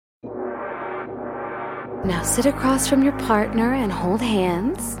Now sit across from your partner and hold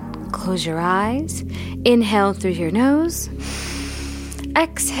hands. Close your eyes. Inhale through your nose.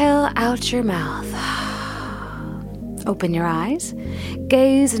 Exhale out your mouth. Open your eyes.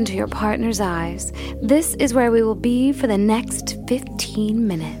 Gaze into your partner's eyes. This is where we will be for the next 15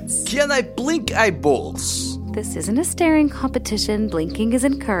 minutes. Can I blink eyeballs? This isn't a staring competition. Blinking is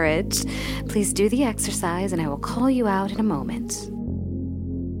encouraged. Please do the exercise and I will call you out in a moment.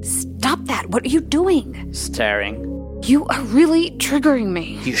 Stop that! What are you doing? Staring. You are really triggering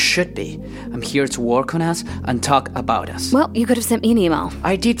me. You should be. I'm here to work on us and talk about us. Well, you could have sent me an email.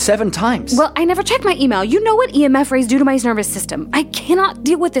 I did 7 times. Well, I never checked my email. You know what EMF rays do to my nervous system. I cannot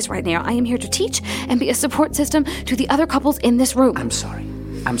deal with this right now. I am here to teach and be a support system to the other couples in this room. I'm sorry.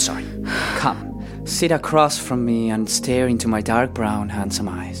 Come. Sit across from me and stare into my dark brown, handsome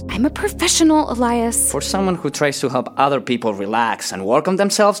eyes. I'm a professional, Elias. For someone who tries to help other people relax and work on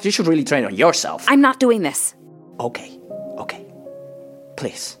themselves, you should really train on yourself. I'm not doing this. Okay.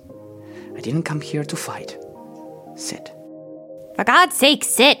 Please. I didn't come here to fight. Sit. For God's sake,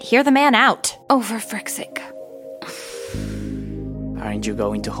 sit. Hear the man out. Oh, for frick's sake. Aren't you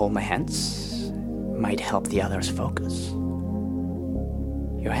going to hold my hands? Might help the others focus.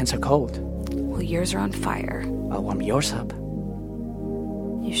 Your hands are cold. Well, yours are on fire. I'll warm yours up.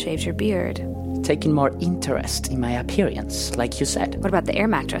 You shaved your beard. Taking more interest in my appearance, like you said. What about the air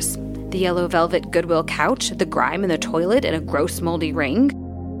mattress? The yellow velvet Goodwill couch, the grime in the toilet, and a gross moldy ring?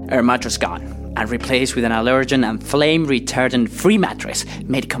 Air mattress gone, and replaced with an allergen and flame retardant-free mattress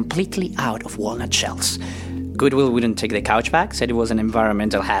made completely out of walnut shells. Goodwill wouldn't take the couch back, said it was an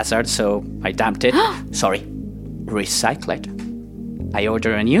environmental hazard, so I dumped it. Sorry, recycle it. I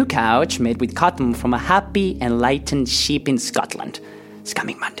ordered a new couch made with cotton from a happy, enlightened sheep in Scotland. It's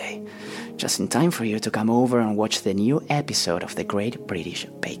coming Monday. Just in time for you to come over and watch the new episode of the Great British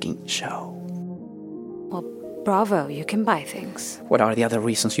Baking Show. Well, bravo, you can buy things. What are the other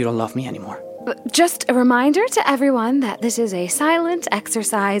reasons you don't love me anymore? Just a reminder to everyone that this is a silent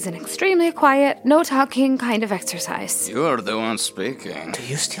exercise, an extremely quiet, no talking kind of exercise. You're the one speaking. Do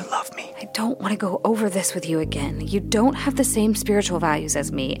you still love me? I don't want to go over this with you again. You don't have the same spiritual values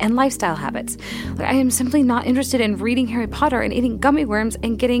as me and lifestyle habits. I am simply not interested in reading Harry Potter and eating gummy worms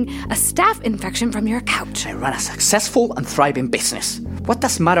and getting a staph infection from your couch. I run a successful and thriving business. What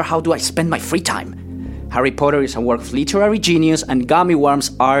does matter how do I spend my free time? Harry Potter is a work of literary genius and gummy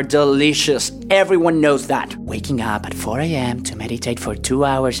worms are delicious. Everyone knows that. Waking up at 4 a.m. to meditate for 2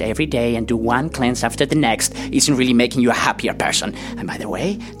 hours every day and do one cleanse after the next isn't really making you a happier person. And by the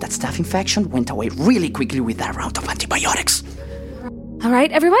way, that staph infection went away really quickly with that round of antibiotics. All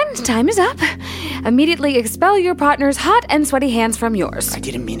right, everyone, time is up. Immediately expel your partner's hot and sweaty hands from yours. I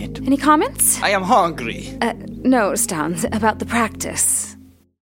didn't mean it. Any comments? I am hungry. No, Stans, about the practice.